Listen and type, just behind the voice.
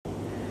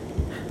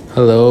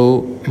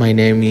Hello, my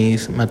name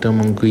is Mateo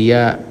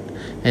Monguia,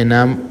 and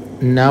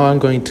I'm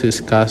going to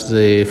discuss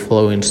the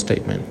following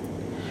statement.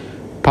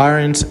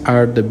 Parents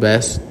are the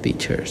best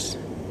teachers.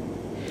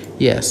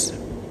 Yes,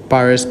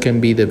 parents can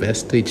be the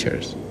best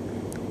teachers.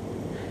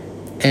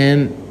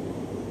 And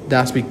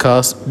that's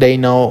because they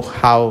know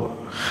how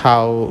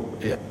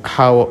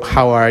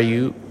are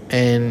you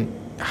and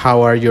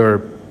how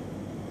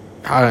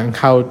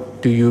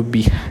do you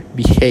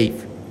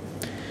behave.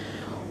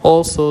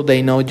 Also,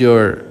 they know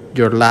your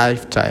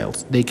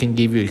lifestyles. They can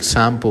give you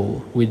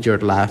example with your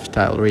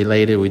lifestyle,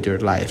 related with your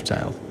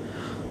lifestyle.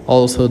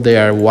 Also, they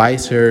are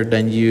wiser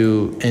than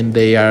you, and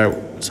they are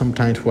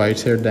sometimes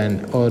wiser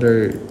than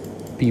other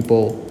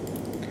people,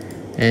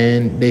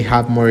 and they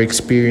have more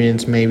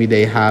experience. Maybe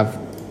they have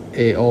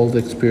all the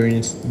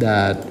experience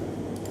that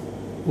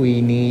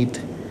we need,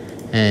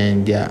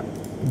 and yeah,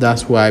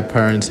 that's why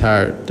parents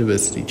are the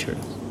best teachers.